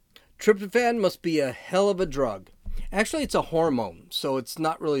Tryptophan must be a hell of a drug. Actually, it's a hormone, so it's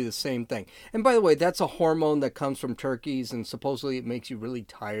not really the same thing. And by the way, that's a hormone that comes from turkeys, and supposedly it makes you really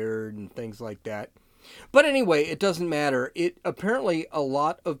tired and things like that. But anyway, it doesn't matter. It apparently a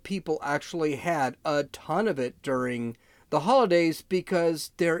lot of people actually had a ton of it during the holidays because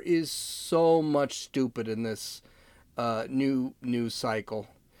there is so much stupid in this new news cycle.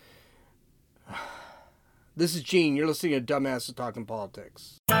 This is Gene. You're listening to Dumbasses Talking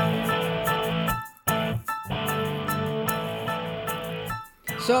Politics.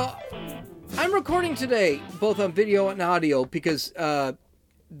 So, I'm recording today, both on video and audio, because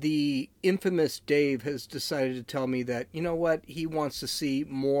the infamous Dave has decided to tell me that, you know what, he wants to see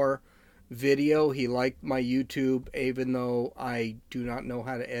more video. He liked my YouTube, even though I do not know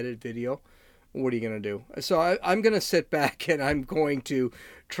how to edit video. What are you going to do? So I'm going to sit back and I'm going to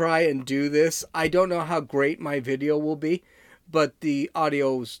try and do this. I don't know how great my video will be, but the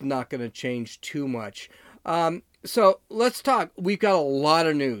audio is not going to change too much. So let's talk. We've got a lot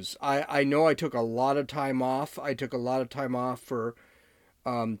of news. I know I took a lot of time off. I took a lot of time off for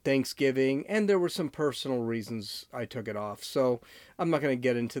Thanksgiving, and there were some personal reasons I took it off. So I'm not going to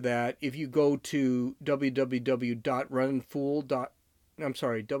get into that. If you go to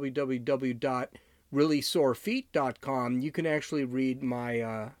www.reallysorefeet.com, you can actually read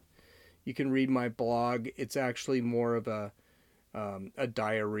my blog. It's actually more of a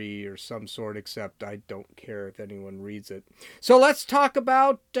diary or some sort, except I don't care if anyone reads it. So let's talk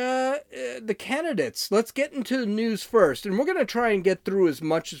about the candidates. Let's get into the news first, and we're going to try and get through as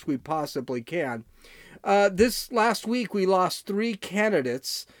much as we possibly can. This last week, we lost 3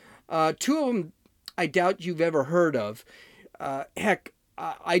 candidates. 2 of them I doubt you've ever heard of. Heck,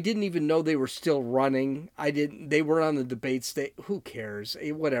 I didn't even know they were still running. They were on the debate stage. Who cares?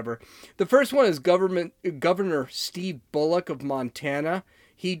 Whatever. The first one is Governor Steve Bullock of Montana.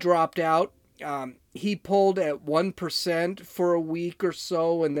 He dropped out. He polled at 1% for a week or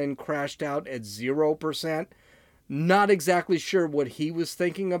so and then crashed out at 0%. Not exactly sure what he was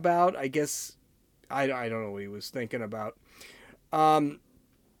thinking about. I guess I don't know what he was thinking about.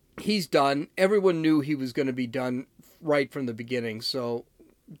 He's done. Everyone knew he was going to be done right from the beginning, so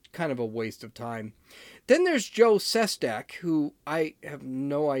kind of a waste of time. Then there's Joe Sestak, who I have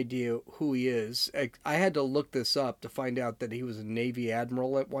no idea who he is. I had to look this up to find out that he was a Navy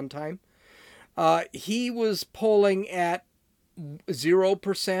admiral at one time. He was polling at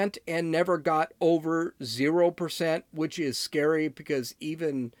 0% and never got over 0%, which is scary because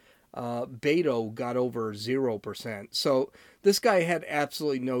even Beto got over 0%. So this guy had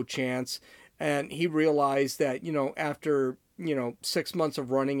absolutely no chance. And he realized that, after, 6 months of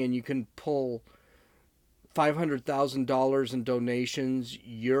running and you can pull $500,000 in donations,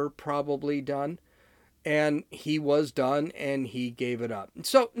 you're probably done. And he was done and he gave it up.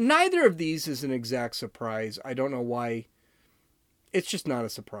 So neither of these is an exact surprise. I don't know why. It's just not a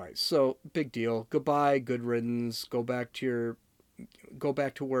surprise. So big deal. Goodbye, good riddance. Go back to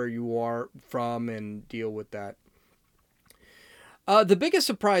where you are from and deal with that. The biggest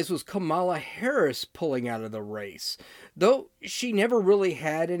surprise was Kamala Harris pulling out of the race. Though she never really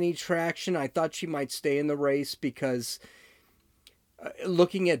had any traction, I thought she might stay in the race because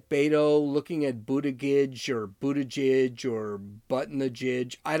looking at Beto, looking at Buttigieg or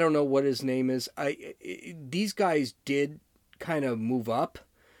Buttigieg, I don't know what his name is. These guys did kind of move up,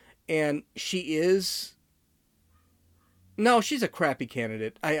 and she is... No, she's a crappy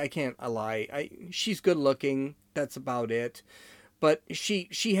candidate. I can't lie. She's good looking. That's about it. But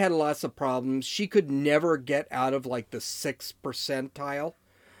she had lots of problems. She could never get out of like the 6th percentile.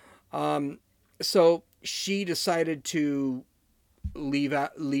 So she decided to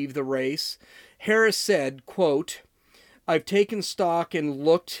leave the race. Harris said, quote, "I've taken stock and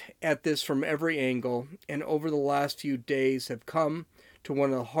looked at this from every angle, and over the last few days have come to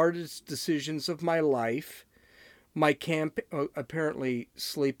one of the hardest decisions of my life. My apparently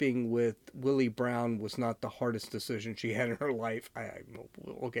sleeping with Willie Brown was not the hardest decision she had in her life.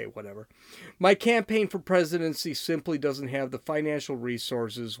 Okay, whatever. My campaign for presidency simply doesn't have the financial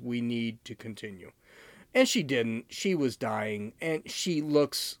resources we need to continue." And she didn't. She was dying, and she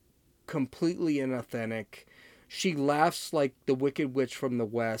looks completely inauthentic. She laughs like the Wicked Witch from the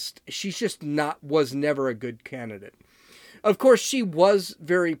West. She's just was never a good candidate. Of course, she was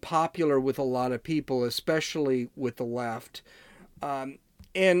very popular with a lot of people, especially with the left. And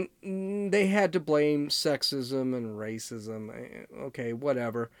they had to blame sexism and racism. Okay,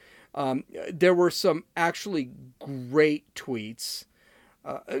 whatever. There were some actually great tweets.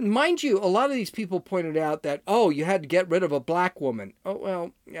 Mind you, a lot of these people pointed out that, you had to get rid of a black woman. Oh,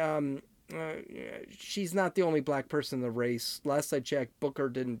 well, she's not the only black person in the race. Last I checked, Booker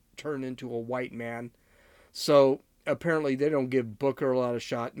didn't turn into a white man. So apparently they don't give Booker a lot of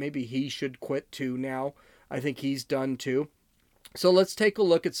shot. Maybe he should quit too now. I think he's done too. So let's take a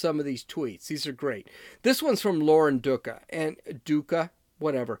look at some of these tweets. These are great. This one's from Lauren Duca,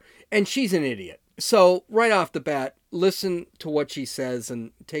 whatever. And she's an idiot. So right off the bat, listen to what she says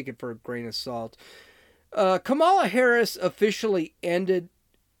and take it for a grain of salt. Kamala Harris officially ended,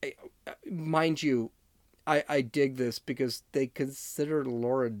 mind you, I dig this because they consider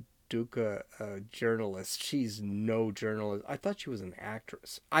Laura Duca a journalist. She's no journalist. I thought she was an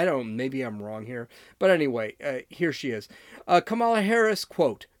actress. Maybe I'm wrong here. But anyway, here she is. Kamala Harris,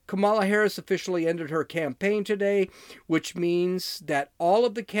 quote, Kamala Harris officially ended her campaign today, which means that all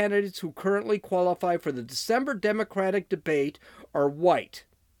of the candidates who currently qualify for the December Democratic debate are white.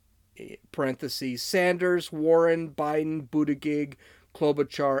 Parentheses, Sanders, Warren, Biden, Buttigieg,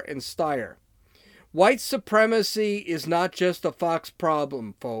 Klobuchar, and Steyer. White supremacy is not just a Fox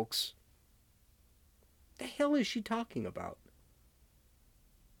problem, folks. The hell is she talking about?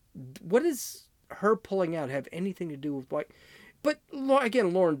 What does her pulling out have anything to do with white? But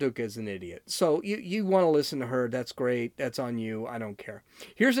again, Lauren Duca is an idiot. So you want to listen to her. That's great. That's on you. I don't care.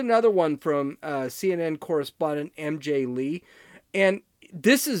 Here's another one from CNN correspondent MJ Lee. And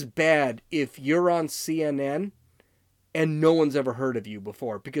this is bad if you're on CNN and no one's ever heard of you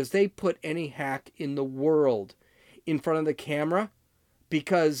before, because they put any hack in the world in front of the camera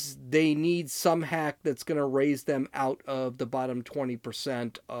because they need some hack that's going to raise them out of the bottom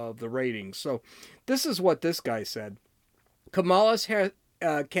 20% of the ratings. So this is what this guy said. Kamala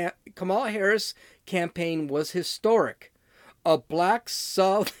Harris campaign was historic. A black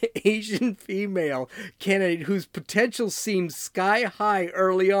South Asian female candidate whose potential seemed sky high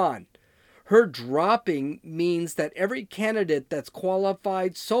early on. Her dropping means that every candidate that's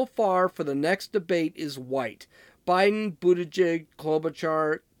qualified so far for the next debate is white. Biden, Buttigieg,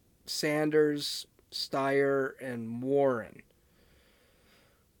 Klobuchar, Sanders, Steyer, and Warren.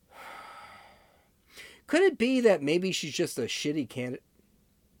 Could it be that maybe she's just a shitty candidate?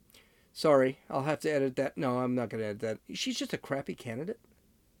 Sorry, I'll have to edit that. No, I'm not going to edit that. She's just a crappy candidate?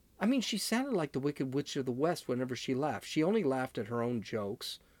 I mean, she sounded like the Wicked Witch of the West whenever she laughed. She only laughed at her own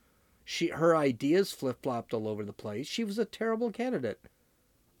jokes. Her ideas flip-flopped all over the place. She was a terrible candidate.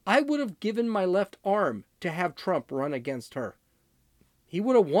 I would have given my left arm to have Trump run against her. He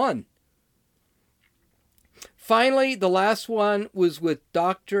would have won. Finally, the last one was with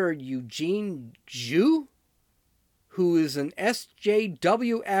Dr. Eugene Zhu, who is an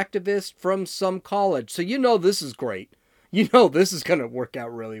SJW activist from some college. So you know this is great. You know this is going to work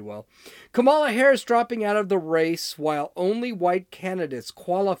out really well. Kamala Harris dropping out of the race while only white candidates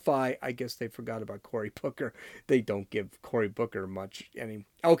qualify. I guess they forgot about Cory Booker. They don't give Cory Booker much any.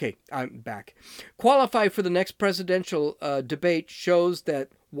 Okay, I'm back. Qualify for the next presidential debate shows that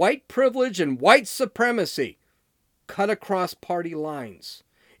white privilege and white supremacy cut across party lines.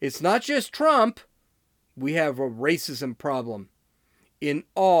 It's not just Trump. We have a racism problem in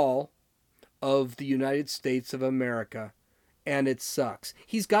all of the United States of America. And it sucks.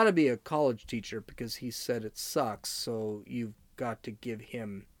 He's got to be a college teacher because he said it sucks. So you've got to give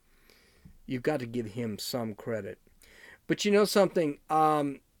him some credit. But you know something?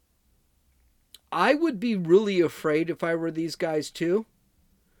 I would be really afraid if I were these guys too.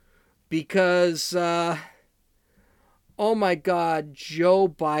 Because, oh my God, Joe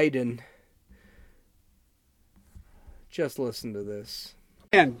Biden. Just listen to this.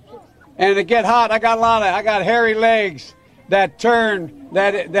 And to get hot, I got hairy legs that turn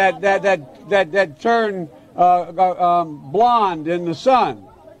blonde in the sun.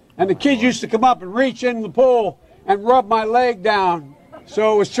 And the kids used to come up and reach in the pool and rub my leg down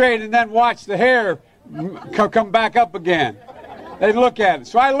so it was straight, and then watch the hair come back up again. They'd look at it.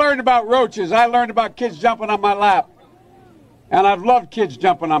 So I learned about roaches. I learned about kids jumping on my lap. And I've loved kids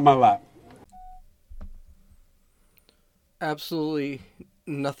jumping on my lap. Absolutely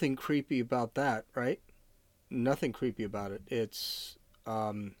nothing creepy about that, right? Nothing creepy about it. It's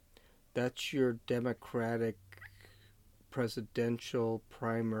that's your Democratic presidential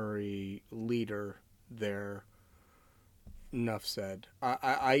primary leader there. Enough said.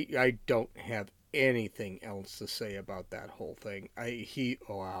 I don't have anything else to say about that whole thing.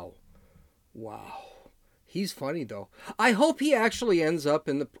 Wow. He's funny though. I hope he actually ends up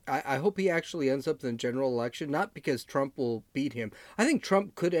in the general election, not because Trump will beat him. I think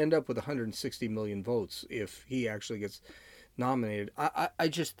Trump could end up with 160 million votes if he actually gets nominated. I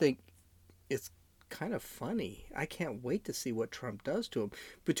just think it's kind of funny. I can't wait to see what Trump does to him.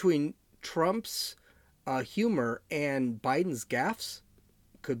 Between Trump's humor and Biden's gaffes,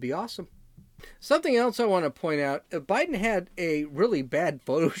 could be awesome. Something else I want to point out, Biden had a really bad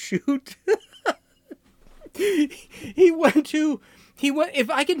photo shoot. he went, if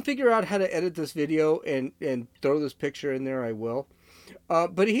I can figure out how to edit this video and throw this picture in there, I will.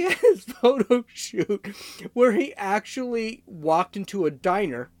 But he had his photo shoot where he actually walked into a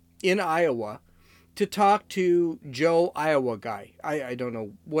diner in Iowa to talk to Joe Iowa guy. I don't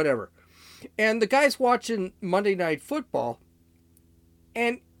know, whatever. And the guy's watching Monday Night Football,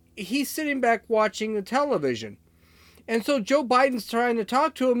 and he's sitting back watching the television. And so Joe Biden's trying to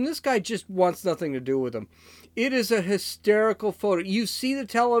talk to him. This guy just wants nothing to do with him. It is a hysterical photo. You see the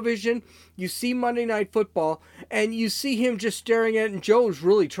television, you see Monday Night Football, and you see him just staring at it, and Joe's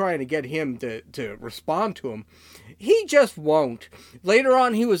really trying to get him to respond to him. He just won't. Later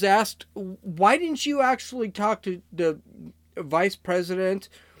on, he was asked, why didn't you actually talk to the vice president,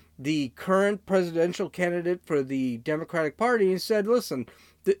 the current presidential candidate for the Democratic Party, and said, listen,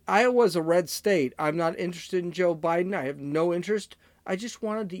 Iowa's a red state. I'm not interested in Joe Biden. I have no interest. I just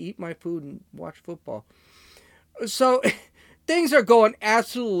wanted to eat my food and watch football. So things are going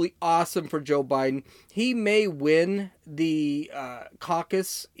absolutely awesome for Joe Biden. He may win the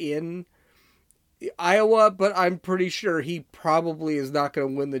caucus in Iowa, but I'm pretty sure he probably is not going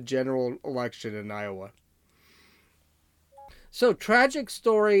to win the general election in Iowa. So, tragic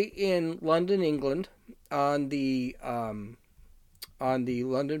story in London, England, on the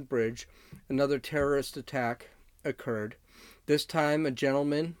London Bridge. Another terrorist attack occurred. This time, a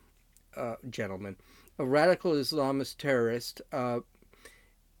radical Islamist terrorist.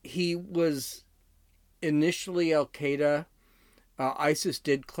 He was initially Al-Qaeda. ISIS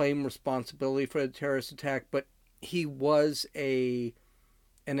did claim responsibility for the terrorist attack, but he was an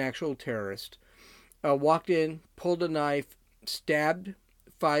actual terrorist. Walked in, pulled a knife, stabbed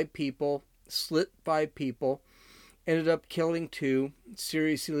 5 people, slit 5 people, ended up killing 2,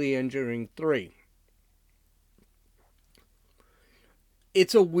 seriously injuring 3.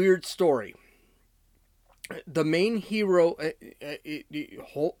 It's a weird story. The main hero,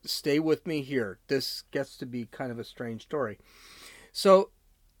 stay with me here. This gets to be kind of a strange story. So,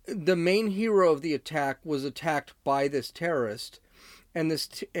 the main hero of the attack was attacked by this terrorist, and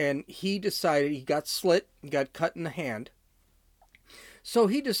he decided, he got slit, got cut in the hand. So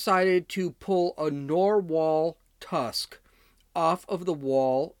he decided to pull a narwhal tusk off of the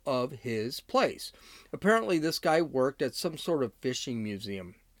wall of his place. Apparently, this guy worked at some sort of fishing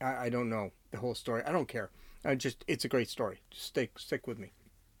museum. I don't know the whole story. I don't care. It's a great story. Just stick with me.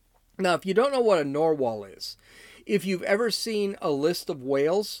 Now, if you don't know what a narwhal is, if you've ever seen a list of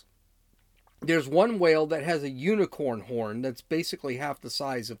whales, there's one whale that has a unicorn horn that's basically half the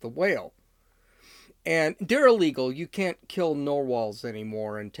size of the whale. And they're illegal. You can't kill narwhals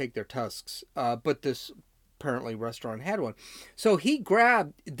anymore and take their tusks. But this apparently restaurant had one. So he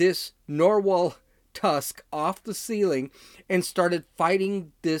grabbed this narwhal tusk off the ceiling and started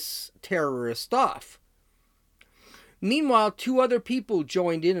fighting this terrorist off. Meanwhile, 2 other people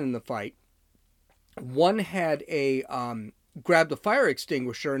joined in the fight. One had grabbed a fire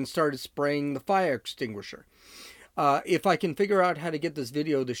extinguisher and started spraying the fire extinguisher. If I can figure out how to get this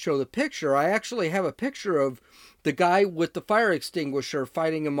video to show the picture, I actually have a picture of the guy with the fire extinguisher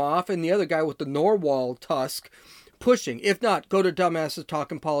fighting him off and the other guy with the narwhal tusk pushing. If not, go to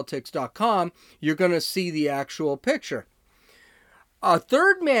dumbassestalkingpolitics.com. You're going to see the actual picture. A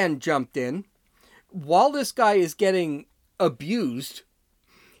third man jumped in. While this guy is getting abused,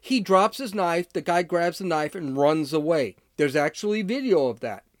 he drops his knife. The guy grabs the knife and runs away. There's actually video of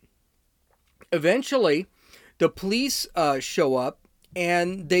that. Eventually, the police show up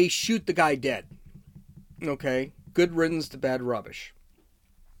and they shoot the guy dead. Okay, good riddance to bad rubbish.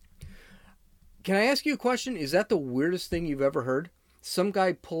 Can I ask you a question? Is that the weirdest thing you've ever heard? Some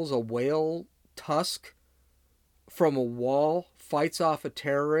guy pulls a whale tusk from a wall, fights off a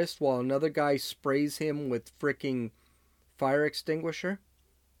terrorist while another guy sprays him with freaking fire extinguisher?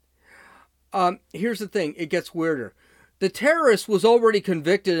 Here's the thing, it gets weirder. The terrorist was already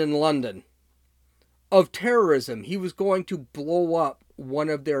convicted in London of terrorism. He was going to blow up one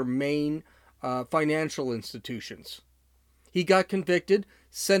of their main financial institutions. He got convicted,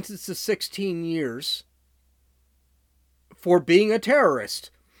 sentenced to 16 years for being a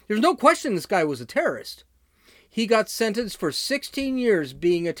terrorist. There's no question this guy was a terrorist. He got sentenced for 16 years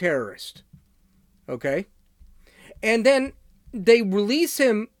being a terrorist. Okay? And then they release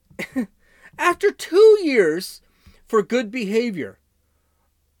him after 2 years for good behavior.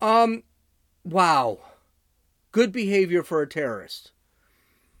 Wow. Good behavior for a terrorist.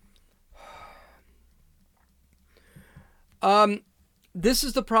 This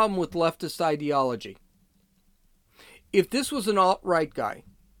is the problem with leftist ideology. If this was an alt-right guy,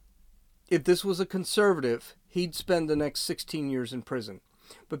 if this was a conservative, he'd spend the next 16 years in prison.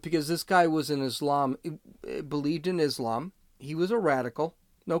 But because this guy was in Islam, believed in Islam, he was a radical,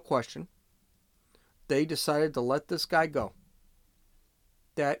 no question. They decided to let this guy go.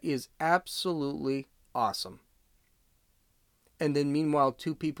 That is absolutely awesome. And then meanwhile,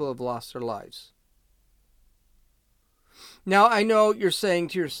 2 people have lost their lives. Now, I know you're saying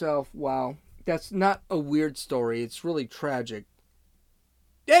to yourself, wow, that's not a weird story. It's really tragic.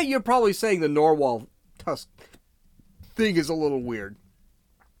 Yeah, you're probably saying the Norwal tusk thing is a little weird.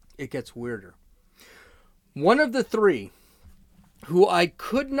 It gets weirder. One of the 3 who I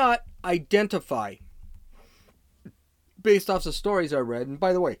could not identify based off the stories I read, and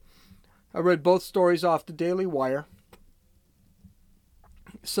by the way, I read both stories off the Daily Wire.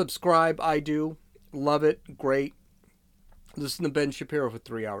 Subscribe, I do. Love it. Great. Listen to Ben Shapiro for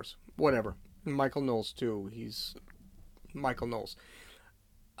 3 hours. Whatever. Michael Knowles, too. He's Michael Knowles.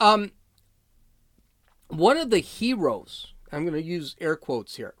 One of the heroes, I'm going to use air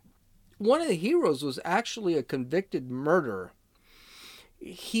quotes here. One of the heroes was actually a convicted murderer.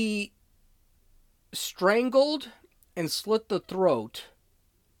 He strangled and slit the throat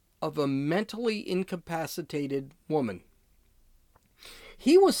of a mentally incapacitated woman.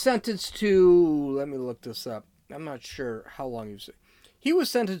 He was sentenced to, let me look this up. I'm not sure how long he was. He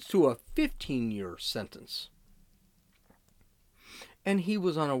was sentenced to a 15-year sentence. And he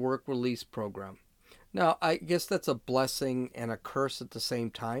was on a work release program. Now, I guess that's a blessing and a curse at the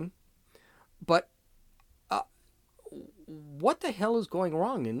same time. But what the hell is going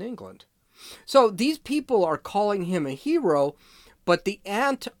wrong in England? So these people are calling him a hero, but the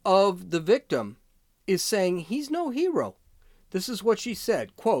aunt of the victim is saying he's no hero. This is what she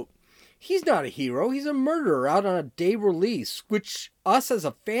said, quote, "He's not a hero. He's a murderer out on a day release, which us as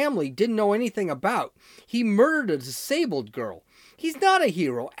a family didn't know anything about. He murdered a disabled girl. He's not a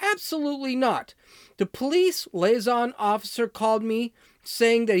hero. Absolutely not. The police liaison officer called me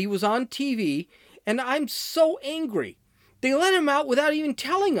saying that he was on TV, and I'm so angry. They let him out without even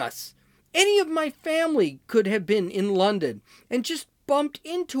telling us. Any of my family could have been in London and just bumped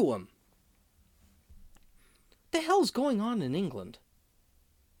into him." The hell's going on in England?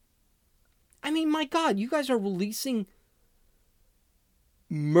 I mean, my God, you guys are releasing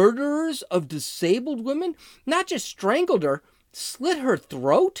murderers of disabled women? Not just strangled her, slit her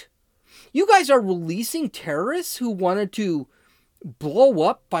throat? You guys are releasing terrorists who wanted to blow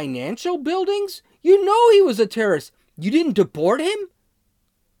up financial buildings? You know he was a terrorist. You didn't deport him?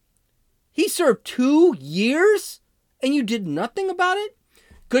 He served 2 years and you did nothing about it?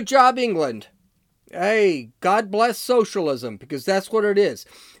 Good job, England. Hey, God bless socialism, because that's what it is.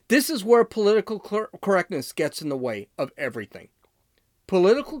 This is where political correctness gets in the way of everything.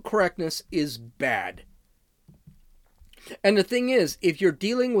 Political correctness is bad. And the thing is, if you're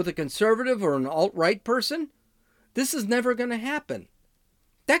dealing with a conservative or an alt-right person, this is never going to happen.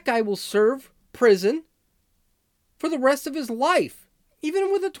 That guy will serve prison for the rest of his life,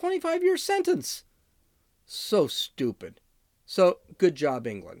 even with a 25-year sentence. So stupid. So, good job,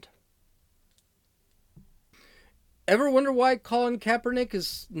 England. Ever wonder why Colin Kaepernick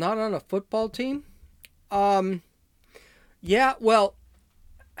is not on a football team? Yeah, well,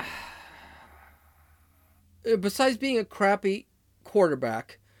 besides being a crappy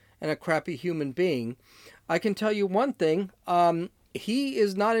quarterback and a crappy human being, I can tell you one thing. He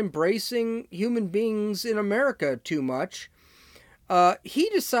is not embracing human beings in America too much. He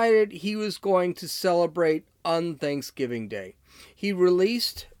decided he was going to celebrate on Thanksgiving Day. He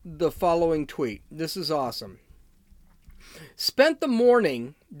released the following tweet. This is awesome. Spent the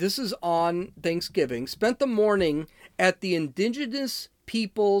morning, this is on Thanksgiving, spent the morning at the Indigenous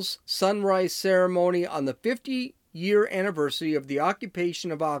Peoples Sunrise Ceremony on the 50-year anniversary of the occupation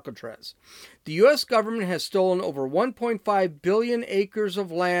of Alcatraz. The U.S. government has stolen over 1.5 billion acres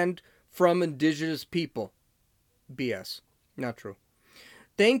of land from Indigenous people. BS. Not true.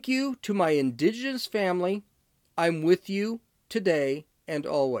 Thank you to my Indigenous family. I'm with you today and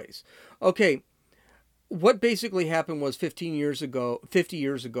always. Okay. What basically happened was 50 years ago,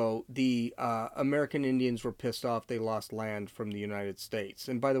 the American Indians were pissed off. They lost land from the United States.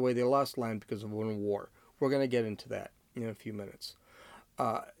 And by the way, they lost land because of a war. We're going to get into that in a few minutes.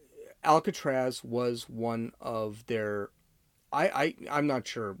 Alcatraz was one of their... I'm not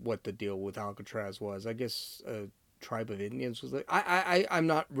sure what the deal with Alcatraz was. I guess a tribe of Indians was... I'm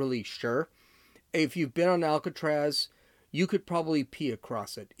not really sure. If you've been on Alcatraz... you could probably pee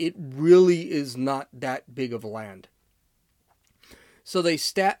across it. It really is not that big of a land. So they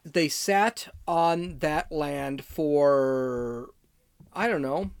sat on that land for, I don't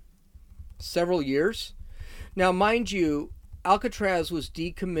know, several years. Now, mind you, Alcatraz was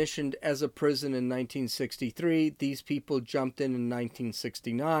decommissioned as a prison in 1963. These people jumped in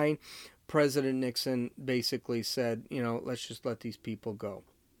 1969. President Nixon basically said, let's just let these people go.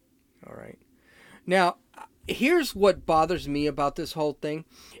 All right. Now, here's what bothers me about this whole thing.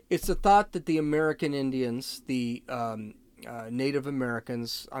 It's the thought that the American Indians, the Native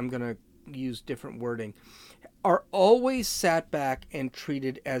Americans, I'm going to use different wording, are always sat back and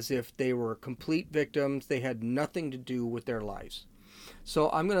treated as if they were complete victims. They had nothing to do with their lives. So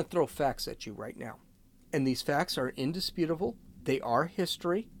I'm going to throw facts at you right now. And these facts are indisputable. They are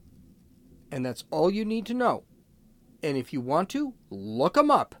history. And that's all you need to know. And if you want to, look them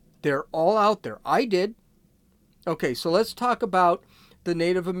up. They're all out there. I did. Okay, so let's talk about the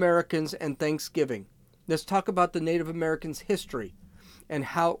Native Americans and Thanksgiving. Let's talk about the Native Americans' history and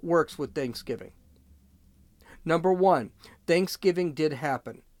how it works with Thanksgiving. Number one, Thanksgiving did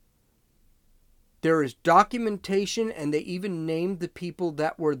happen. There is documentation, and they even named the people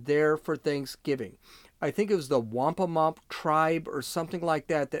that were there for Thanksgiving. I think it was the Wampanoag tribe or something like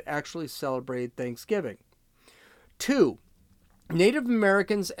that actually celebrated Thanksgiving. Two, Native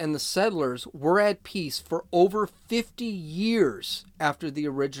Americans and the settlers were at peace for over 50 years after the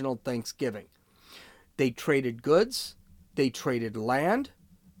original Thanksgiving. They traded goods, they traded land.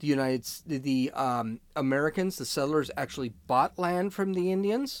 The Americans, the settlers, actually bought land from the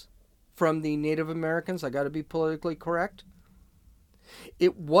Indians, from the Native Americans. I got to be politically correct.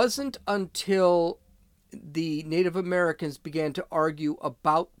 It wasn't until the Native Americans began to argue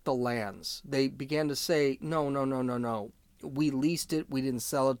about the lands. They began to say, no. We leased it. We didn't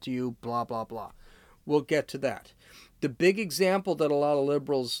sell it to you, blah, blah, blah. We'll get to that. The big example that a lot of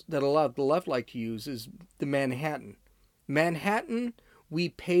liberals, that a lot of the left like to use is the Manhattan. Manhattan, we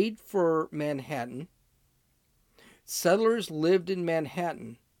paid for Manhattan. Settlers lived in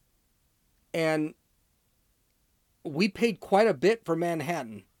Manhattan. And we paid quite a bit for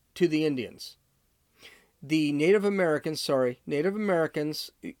Manhattan to the Indians. The Native Americans,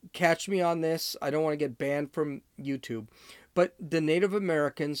 catch me on this. I don't want to get banned from YouTube. But the Native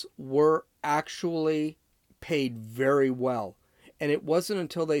Americans were actually paid very well. And it wasn't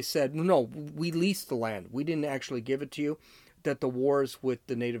until they said, no, we leased the land, we didn't actually give it to you, that the wars with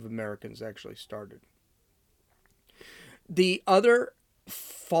the Native Americans actually started. The other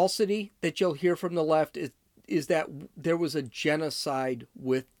falsity that you'll hear from the left is that there was a genocide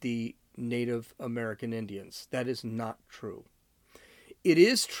with the Native American Indians. That is not true. It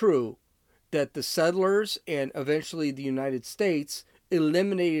is true that the settlers and eventually the United States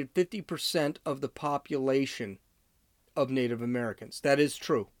eliminated 50% of the population of Native Americans. That is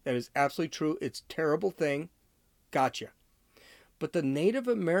true. That is absolutely true. It's a terrible thing. Gotcha. But the Native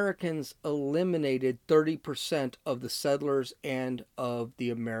Americans eliminated 30% of the settlers and of the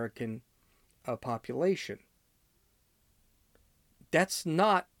American population. That's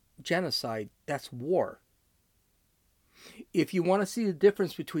not genocide. That's war. If you want to see the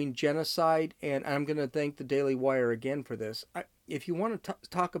difference between genocide, and I'm going to thank the Daily Wire again for this, if you want to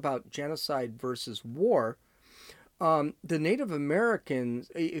talk about genocide versus war, the Native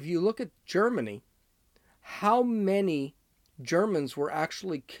Americans, if you look at Germany, how many Germans were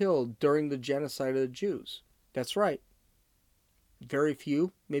actually killed during the genocide of the Jews? That's right. Very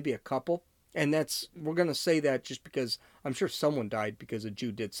few, maybe a couple. And we're going to say that just because I'm sure someone died because a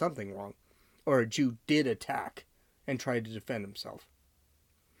Jew did something wrong, or a Jew did attack and tried to defend himself.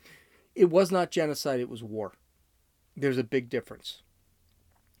 It was not genocide, it was war. There's a big difference.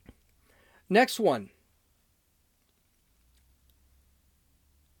 Next one.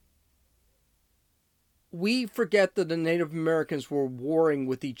 We forget that the Native Americans were warring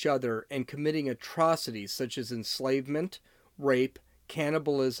with each other and committing atrocities such as enslavement, rape,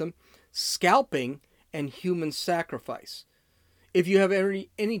 cannibalism, scalping, and human sacrifice. If you have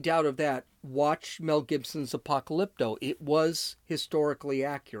any doubt of that, watch Mel Gibson's Apocalypto. It was historically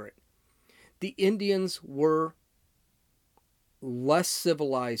accurate. The Indians were less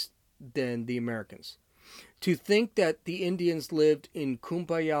civilized than the Americans. To think that the Indians lived in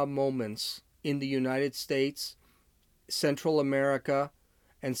kumbaya moments in the United States, Central America,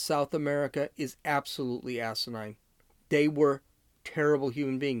 and South America is absolutely asinine. They were terrible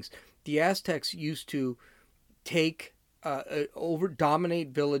human beings. The Aztecs used to dominate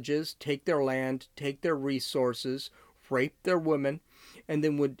villages, take their land, take their resources, rape their women, and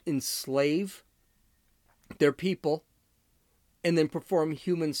then would enslave their people, and then perform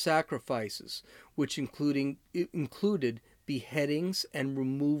human sacrifices, which included beheadings and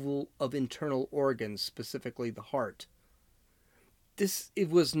removal of internal organs, specifically the heart. These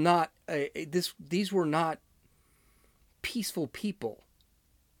were not peaceful people.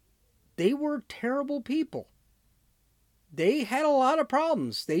 They were terrible people. They had a lot of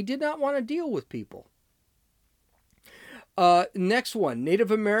problems. They did not want to deal with people. Next one. Native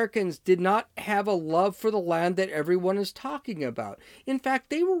Americans did not have a love for the land that everyone is talking about. In fact,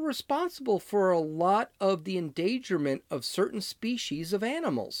 they were responsible for a lot of the endangerment of certain species of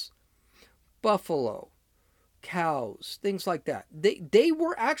animals. Buffalo, cows, things like that. They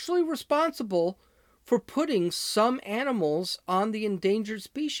were actually responsible for putting some animals on the endangered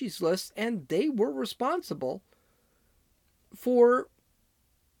species list, and they were responsible for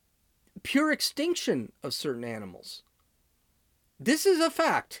pure extinction of certain animals. This is a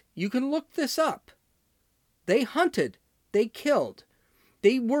fact. You can look this up. They hunted. They killed.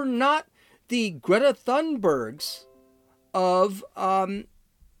 They were not the Greta Thunbergs of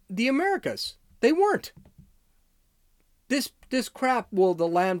the Americas. They weren't. This crap, well, the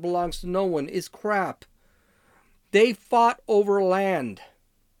land belongs to no one, is crap. They fought over land.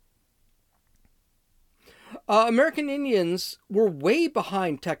 American Indians were way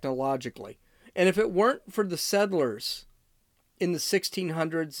behind technologically. And if it weren't for the settlers in the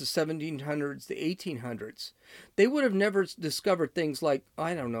 1600s, the 1700s, the 1800s, they would have never discovered things like,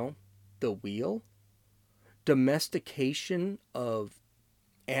 I don't know, the wheel, domestication of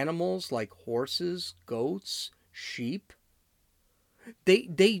animals like horses, goats, sheep.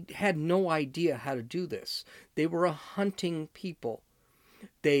 They had no idea how to do this. They were a hunting people.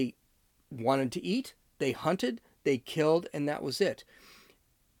 They wanted to eat, they hunted, they killed, and that was it.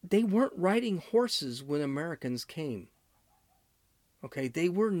 They weren't riding horses when Americans came. Okay, they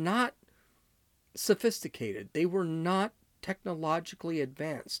were not sophisticated. They were not technologically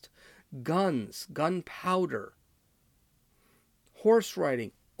advanced. Guns, gunpowder, horse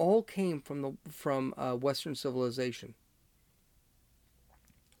riding, all came from Western civilization.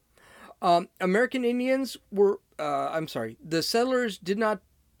 American Indians were, the settlers did not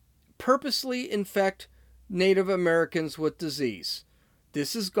purposely infect Native Americans with disease.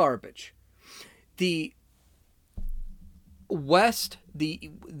 This is garbage. The West,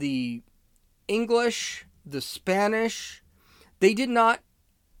 the English, the Spanish, they did not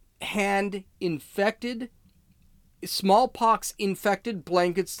hand infected, smallpox infected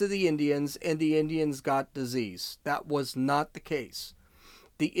blankets to the Indians, and the Indians got disease. That was not the case.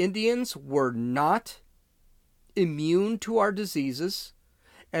 The Indians were not immune to our diseases,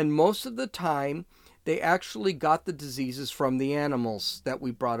 and most of the time they actually got the diseases from the animals that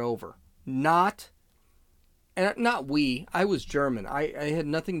we brought over. Not we. I was German. I had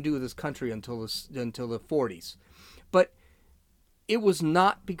nothing to do with this country until the 40s. But it was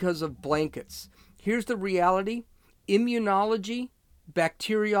not because of blankets. Here's the reality. Immunology,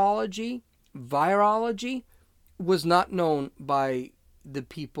 bacteriology, virology was not known by the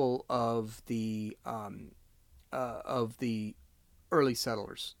people of the early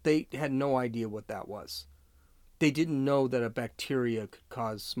settlers. They had no idea what that was. They didn't know that a bacteria could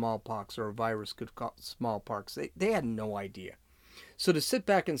cause smallpox or a virus could cause smallpox. They had no idea. So to sit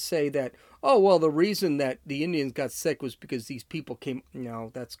back and say that, oh, well, the reason that the Indians got sick was because these people came... No,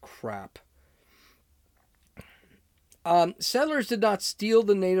 that's crap. Settlers did not steal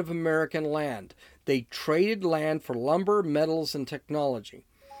the Native American land. They traded land for lumber, metals, and technology.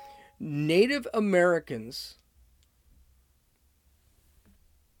 Native Americans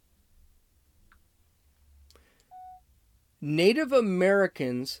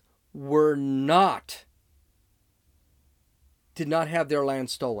did not have their land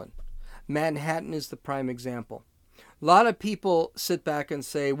stolen. Manhattan is the prime example. A lot of people sit back and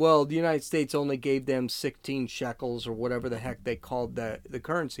say, well, the United States only gave them 16 shekels or whatever the heck they called the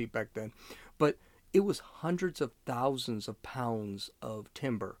currency back then. But it was hundreds of thousands of pounds of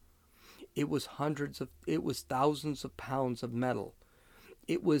timber. It was thousands of pounds of metal.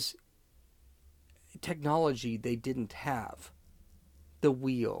 It was technology they didn't have. The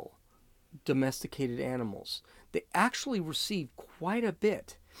wheel, domesticated animals. They actually received quite a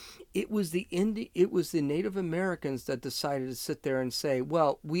bit. It was the Native Americans that decided to sit there and say,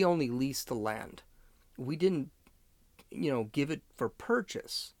 well, we only leased the land. We didn't, give it for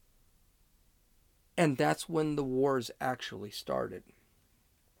purchase. And that's when the wars actually started.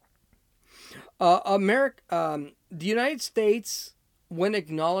 The United States, when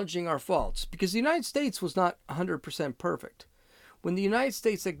acknowledging our faults, because the United States was not 100% perfect. When the United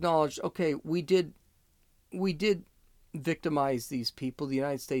States acknowledged, okay, we did victimize these people, the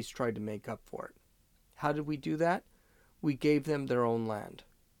United States tried to make up for it. How did we do that? We gave them their own land.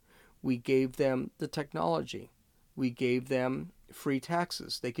 We gave them the technology. We gave them free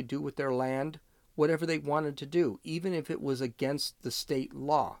taxes. They could do with their land whatever they wanted to do, even if it was against the state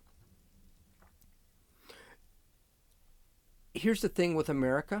law. Here's the thing with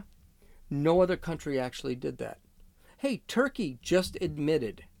America. No other country actually did that. Hey, Turkey just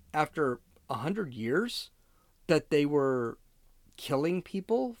admitted after 100 years that they were killing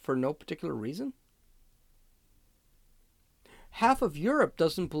people for no particular reason. Half of Europe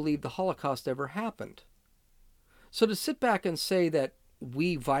doesn't believe the Holocaust ever happened. So to sit back and say that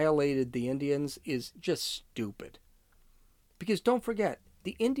we violated the Indians is just stupid. Because don't forget,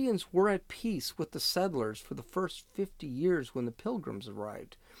 the Indians were at peace with the settlers for the first 50 years when the Pilgrims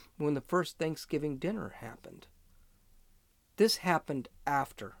arrived, when the first Thanksgiving dinner happened. This happened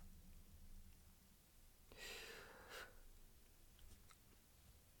after.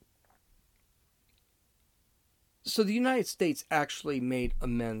 So the United States actually made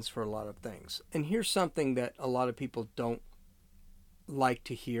amends for a lot of things. And here's something that a lot of people don't like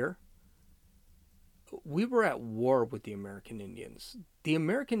to hear. We were at war with the American Indians. The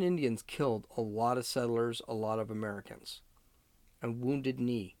American Indians killed a lot of settlers, a lot of Americans, and Wounded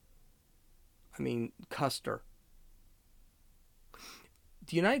Knee. Custer.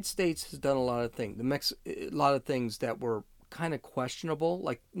 The United States has done a lot of things. A lot of things that were kind of questionable,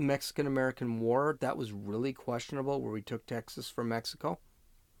 like Mexican-American War. That was really questionable, where we took Texas from Mexico.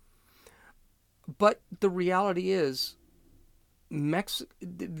 But the reality is, the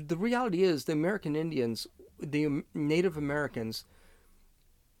American Indians, the Native Americans,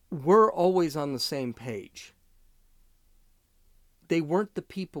 were always on the same page. They weren't the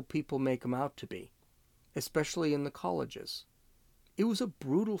people make them out to be, especially in the colleges. It was a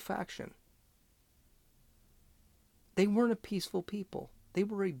brutal faction. They weren't a peaceful people. They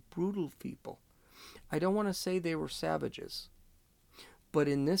were a brutal people. I don't want to say they were savages, but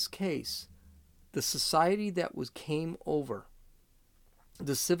in this case, the society that came over,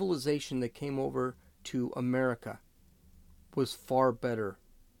 the civilization that came over to America, was far better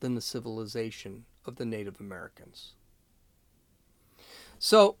than the civilization of the Native Americans.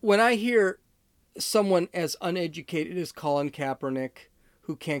 So when I hear someone as uneducated as Colin Kaepernick,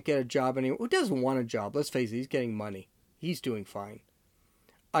 who can't get a job anymore, who doesn't want a job, let's face it, he's getting money. He's doing fine.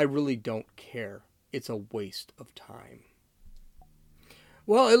 I really don't care. It's a waste of time.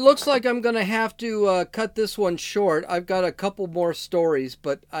 Well, it looks like I'm going to have to cut this one short. I've got a couple more stories,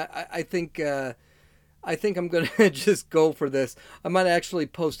 but I think I'm going to just go for this. I might actually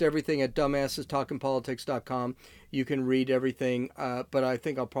post everything at dumbassestalkingpolitics.com. You can read everything, but I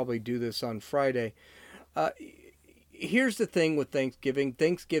think I'll probably do this on Friday. Here's the thing with Thanksgiving.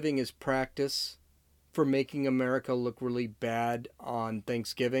 Thanksgiving is practice for making America look really bad on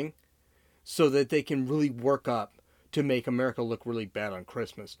Thanksgiving so that they can really work up to make America look really bad on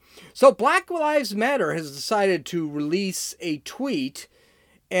Christmas. So Black Lives Matter has decided to release a tweet,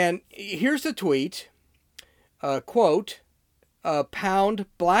 and here's the tweet. Quote, pound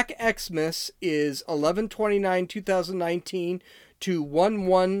Black Xmas is 11/29/2019 to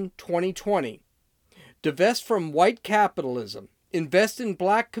 1/1/2020. Divest from white capitalism. Invest in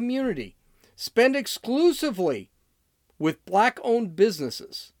black community. Spend exclusively with black-owned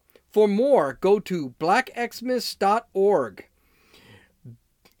businesses. For more, go to blackxmas.org.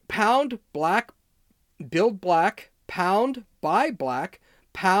 Pound black, build black, pound buy black,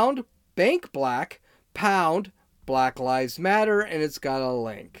 pound bank black, pound Black Lives Matter, and it's got a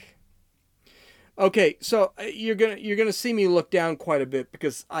link. Okay, so you're gonna see me look down quite a bit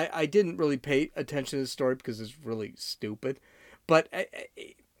because I didn't really pay attention to this story because it's really stupid. But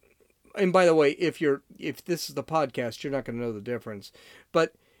and by the way, if this is the podcast, you're not going to know the difference.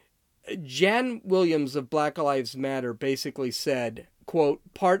 But Jan Williams of Black Lives Matter basically said, quote,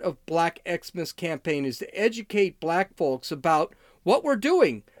 part of Black Xmas campaign is to educate black folks about what we're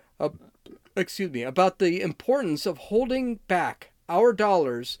doing. About the importance of holding back our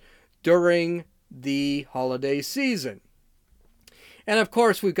dollars during the holiday season. And of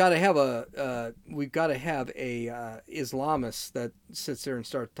course, we've got to have a Islamist that sits there and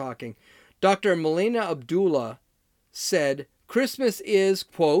starts talking. Dr. Melina Abdullah said, Christmas is,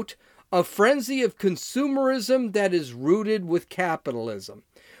 quote, a frenzy of consumerism that is rooted with capitalism.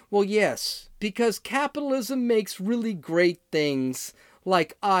 Well, yes, because capitalism makes really great things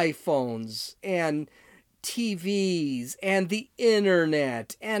like iPhones and TVs and the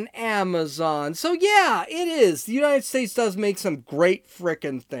internet and Amazon. So yeah, it is. The United States does make some great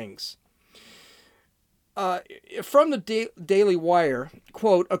frickin' things. From the Daily Wire,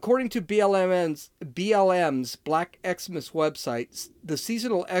 quote, according to BLM's Black Xmas website, the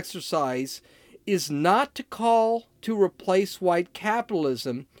seasonal exercise is not to call to replace white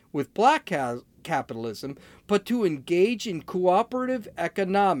capitalism with black capitalism, but to engage in cooperative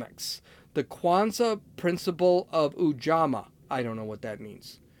economics, the Kwanzaa principle of Ujamaa. I don't know what that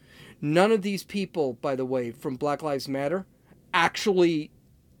means. None of these people, by the way, from Black Lives Matter, actually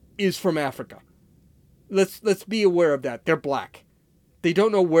is from Africa. Let's be aware of that. They're black. They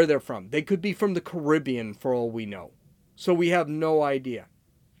don't know where they're from. They could be from the Caribbean for all we know. So we have no idea.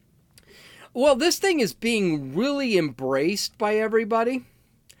 Well, this thing is being really embraced by everybody.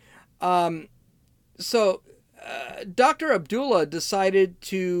 So Dr. Abdullah decided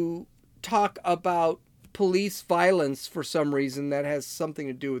to talk about police violence for some reason that has something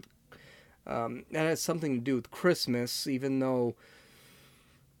to do with Christmas, even though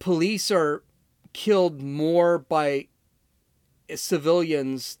police are killed more by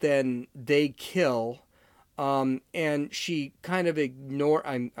civilians than they kill. And she kind of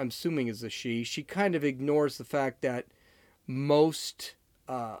I'm assuming it's a she kind of ignores the fact that most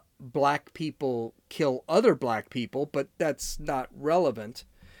black people kill other black people, but that's not relevant.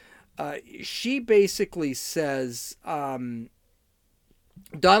 She basically says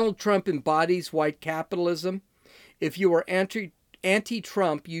Donald Trump embodies white capitalism. If you are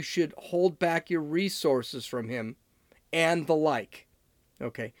anti-Trump, you should hold back your resources from him, and the like.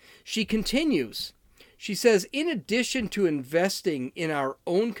 Okay. She continues. She says, in addition to investing in our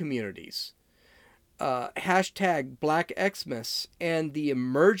own communities, hashtag Black Xmas, and the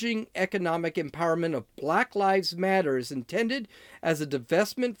emerging economic empowerment of Black Lives Matter is intended as a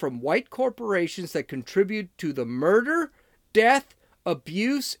divestment from white corporations that contribute to the murder, death,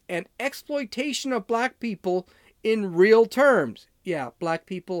 abuse, and exploitation of black people in real terms. Yeah, black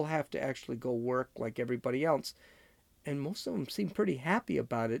people have to actually go work like everybody else. And most of them seem pretty happy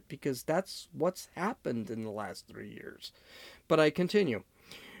about it because that's what's happened in the last 3 years. But I continue.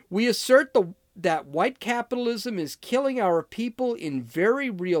 We assert that white capitalism is killing our people in very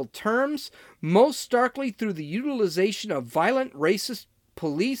real terms, most starkly through the utilization of violent racist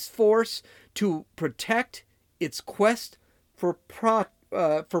police force to protect its quest for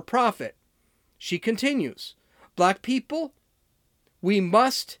profit. She continues. Black people, we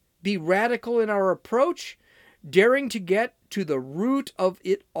must be radical in our approach, daring to get to the root of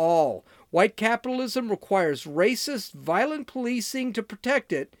it all. White capitalism requires racist, violent policing to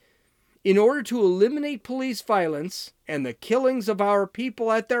protect it. In order to eliminate police violence and the killings of our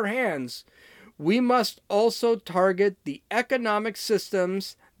people at their hands, we must also target the economic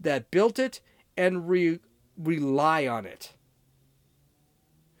systems that built it and rely on it.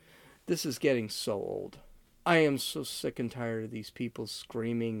 This is getting so old. I am so sick and tired of these people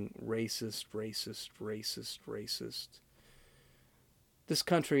screaming racist, racist, racist, racist. This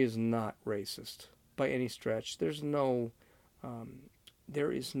country is not racist by any stretch. There is no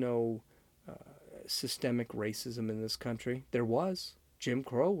systemic racism in this country. There was. Jim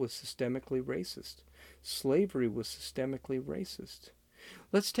Crow was systemically racist. Slavery was systemically racist.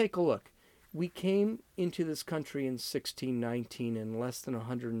 Let's take a look. We came into this country in 1619 and less than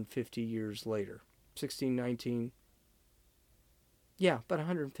 150 years later. 1619. Yeah, about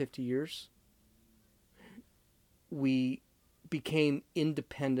 150 years. We became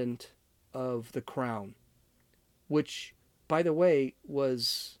independent of the crown, which, by the way,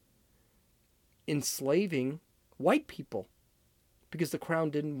 was enslaving white people because the crown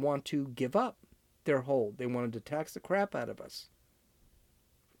didn't want to give up their hold. They wanted to tax the crap out of us.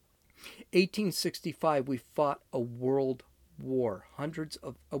 1865, we fought a world war.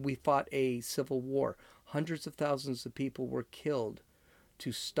 We fought a civil war. Hundreds of thousands of people were killed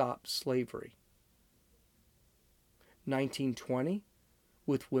to stop slavery. 1920,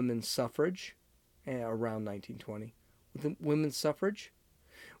 with women's suffrage, around 1920, with women's suffrage,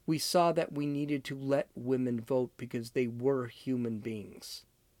 we saw that we needed to let women vote because they were human beings.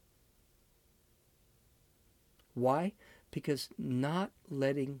 Why? Because not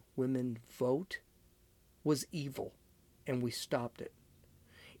letting women vote was evil, and we stopped it.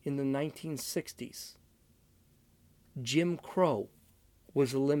 In the 1960s, Jim Crow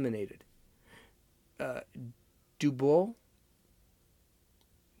was eliminated. Du Bois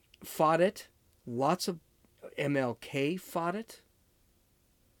fought it. Lots of MLK fought it.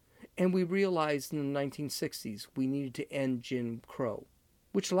 And we realized in the 1960s we needed to end Jim Crow,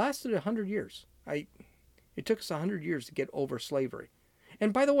 which lasted 100 years. It took us 100 years to get over slavery.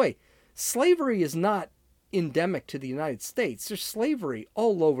 And by the way, slavery is not endemic to the United States. There's slavery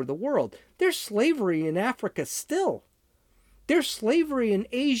all over the world. There's slavery in Africa still. There's slavery in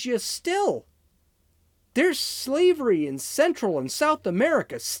Asia still. There's slavery in Central and South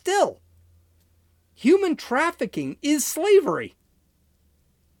America still. Human trafficking is slavery.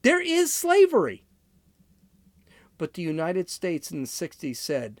 There is slavery. But the United States in the 60s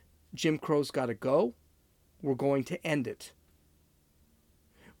said, Jim Crow's got to go. We're going to end it.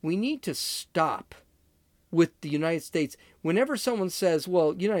 We need to stop with the United States. Whenever someone says,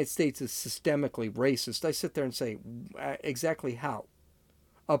 well, the United States is systemically racist, I sit there and say, exactly how?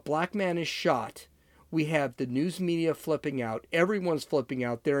 A black man is shot We have the news media flipping out. Everyone's flipping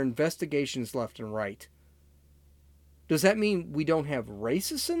out. There are investigations left and right. Does that mean we don't have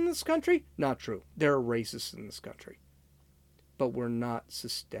racists in this country? Not true. There are racists in this country. But we're not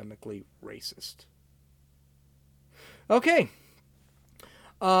systemically racist. Okay.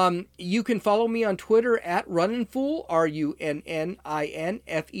 You can follow me on Twitter at RunninFool,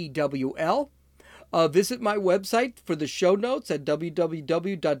 RUNNINFEWL. Visit my website for the show notes at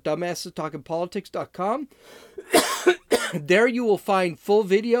www.dumbassestalkingpolitics.com. There you will find full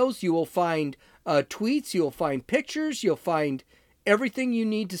videos, you will find tweets, you'll find pictures, you'll find everything you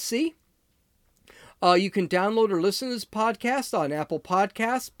need to see. You can download or listen to this podcast on Apple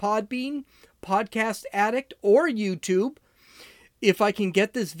Podcasts, Podbean, Podcast Addict, or YouTube. If I can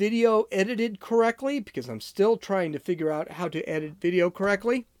get this video edited correctly, because I'm still trying to figure out how to edit video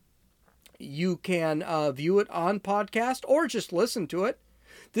correctly, you can view it on podcast or just listen to it.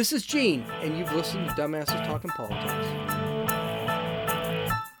 This is Gene, and you've listened to Dumbasses Talking Politics.